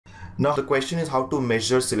Now the question is how to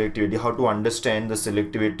measure selectivity, how to understand the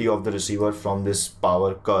selectivity of the receiver from this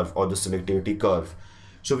power curve or the selectivity curve.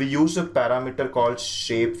 So we use a parameter called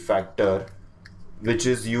shape factor, which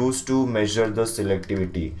is used to measure the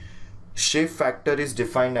selectivity. Shape factor is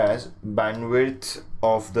defined as bandwidth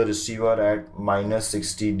of the receiver at minus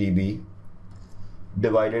 60 dB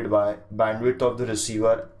divided by bandwidth of the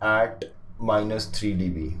receiver at minus 3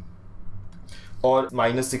 dB, or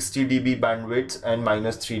minus 60 dB bandwidth and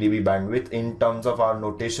minus 3 dB bandwidth. In terms of our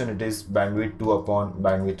notation, it is bandwidth 2 upon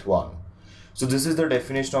bandwidth 1. So this is the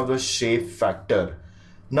definition of the shape factor.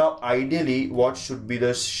 Now ideally, what should be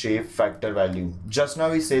the shape factor value? Just now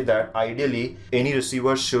we said that ideally any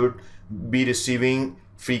receiver should be receiving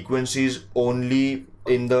frequencies only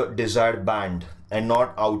in the desired band and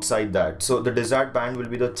not outside that. So the desired band will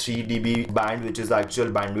be the 3 dB band, which is the actual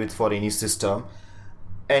bandwidth for any system.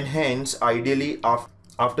 And hence, ideally,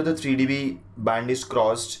 after the 3 dB band is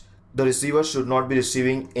crossed, the receiver should not be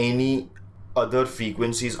receiving any other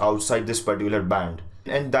frequencies outside this particular band.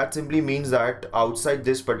 And that simply means that outside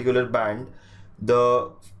this particular band,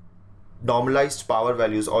 the normalized power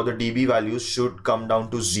values or the dB values should come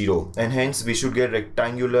down to 0. And hence, we should get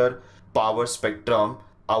rectangular power spectrum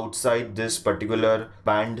outside this particular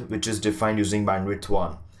band, which is defined using bandwidth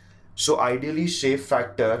 1. So ideally, shape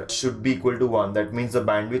factor should be equal to 1. That means the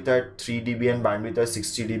bandwidth at 3 dB and bandwidth at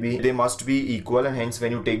 60 dB, they must be equal, and hence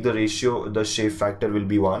when you take the ratio, the shape factor will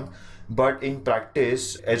be 1. But in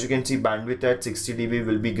practice, as you can see, bandwidth at 60 dB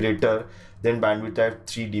will be greater than bandwidth at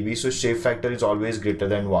 3 dB. So shape factor is always greater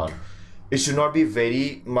than 1. It should not be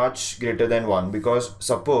very much greater than 1, because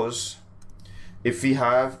suppose if we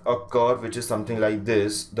have a curve which is something like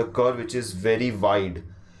this, the curve which is very wide,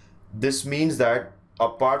 this means that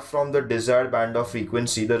apart from the desired band of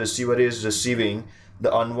frequency, the receiver is receiving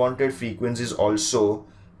the unwanted frequencies also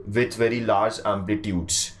with very large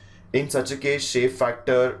amplitudes. In such a case, shape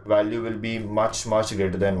factor value will be much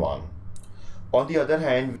greater than 1. On the other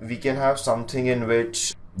hand, we can have something in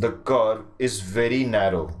which the curve is very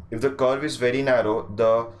narrow. If the curve is very narrow,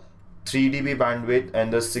 the 3 dB bandwidth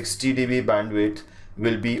and the 60 dB bandwidth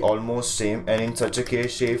will be almost same, and in such a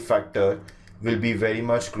case, shape factor will be very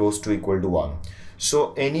much close to equal to 1.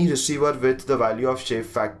 So any receiver with the value of shape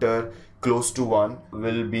factor close to 1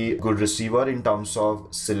 will be a good receiver in terms of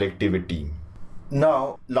selectivity.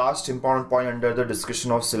 Now, last important point under the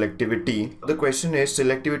discussion of selectivity. The question is,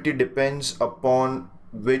 selectivity depends upon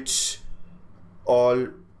which all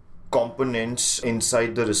components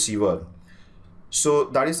inside the receiver. So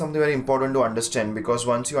that is something very important to understand, because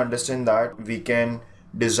once you understand that, we can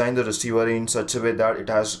design the receiver in such a way that it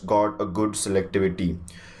has got a good selectivity.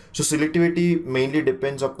 So selectivity mainly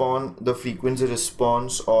depends upon the frequency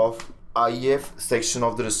response of IF section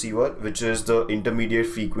of the receiver, which is the intermediate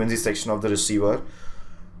frequency section of the receiver,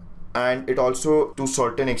 and it also to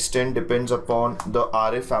certain extent depends upon the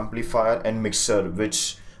RF amplifier and mixer,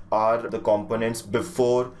 which are the components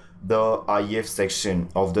before the IF section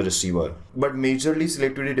of the receiver. But majorly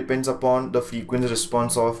selectivity depends upon the frequency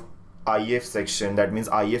response of IF section, that means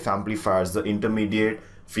IF amplifiers, the intermediate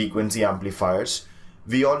frequency amplifiers.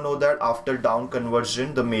 We all know that after down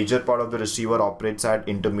conversion, the major part of the receiver operates at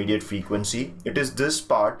intermediate frequency. It is this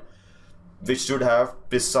part which should have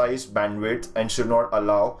precise bandwidth and should not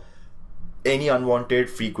allow any unwanted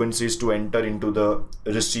frequencies to enter into the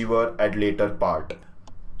receiver at later part.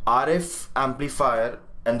 RF amplifier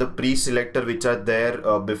and the pre-selector, which are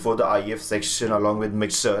there before the IF section along with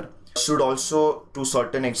mixer, should also to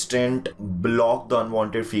certain extent block the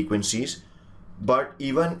unwanted frequencies. But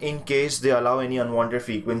even in case they allow any unwanted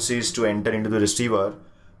frequencies to enter into the receiver,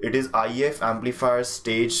 it is IF amplifier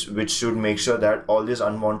stage which should make sure that all these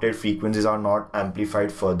unwanted frequencies are not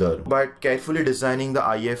amplified further. By carefully designing the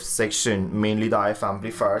IF section, mainly the IF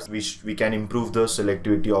amplifiers, we can improve the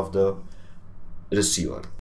selectivity of the receiver.